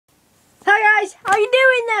guys, how you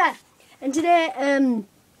doing there? And today, I'm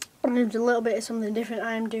going to do a little bit of something different.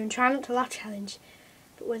 I am doing Try Not to Laugh challenge,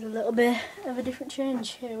 but with a little bit of a different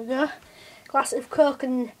change. Here we go. Glass of Coke,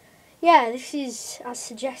 and yeah, this is as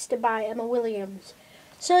suggested by Emma Williams.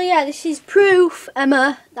 So yeah, this is proof,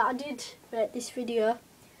 Emma, that I did make this video.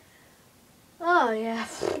 Oh yeah,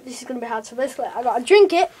 this is going to be hard. So basically, I got to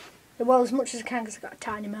drink it, well, as much as I can because I got a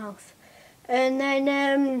tiny mouth. And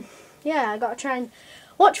then, yeah, I got to try and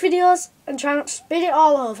watch videos and try not to spit it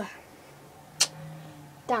all over.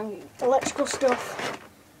 Dang, electrical stuff.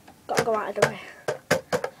 Got to go out of the way.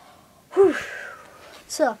 Whew.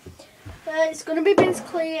 So, it's going to be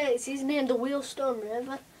basically, it's his name, the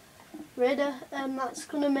Wheelstone Raider, and that's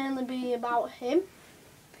going to mainly be about him,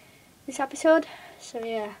 this episode. So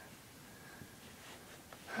yeah.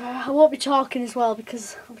 I won't be talking as well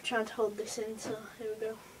because I'll be trying to hold this in, so here we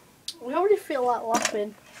go. I already feel like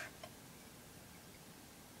laughing.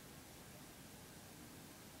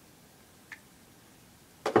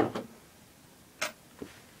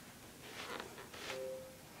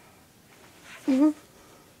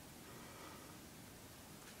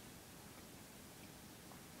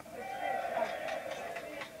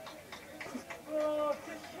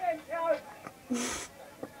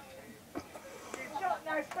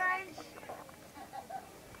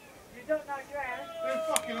 You don't know Joanne? They're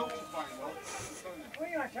fucking awful playing well. What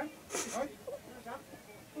are you at, Sam? Right?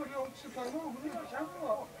 Well, they're awful playing well, isn't it, Sam?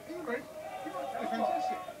 What? Great. They're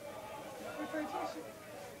fantastic. They're fantastic.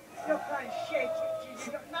 You're playing shit.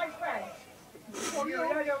 You've got no fans. What, You're a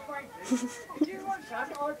load of wankers. If you want some,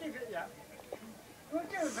 I'll give it you. You want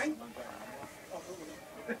to do it, mate?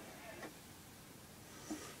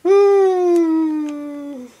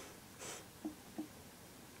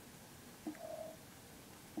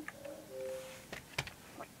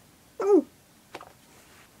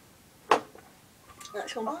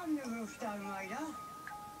 That's one. I'm the Wheelstone Raider.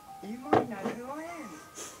 You might know who I am.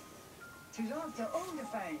 'Tis after all the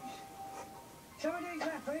fans. Some of these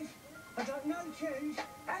rappers have got no tunes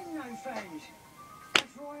and no fans.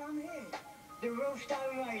 That's why I'm here. The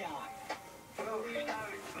Wheelstone Raider.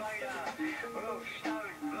 Wheelstone Raider. Wheelstone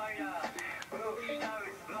Raider. Wheelstone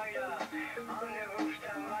Raider. I'm the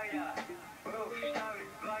Wheelstone Raider. Wheelstone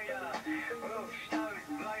Raider. Wheelstone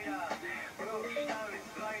Raider. Wheelstone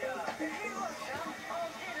Raider. If you want some, I'll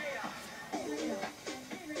give it you.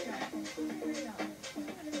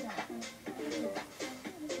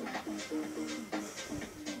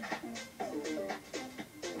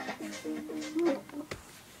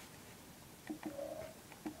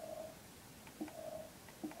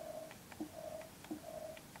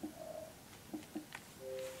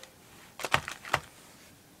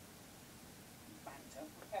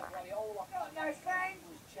 No fans. It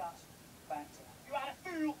was just banter. You had a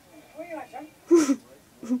fool. What are you at, son?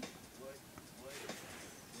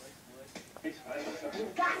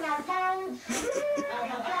 You've got no phones, and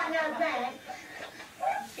you've got no bank.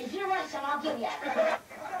 If you want some, I'll give you.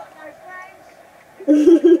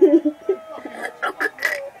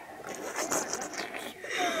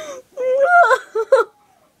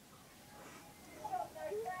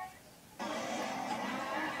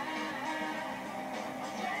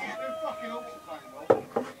 They're fucking awful playing well.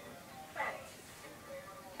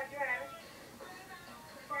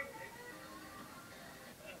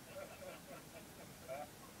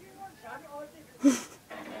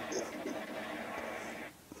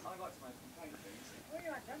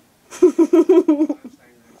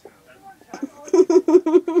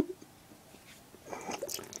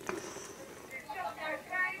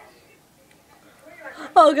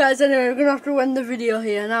 Oh guys, anyway, we're going to have to end the video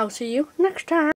here, and I'll see you next time.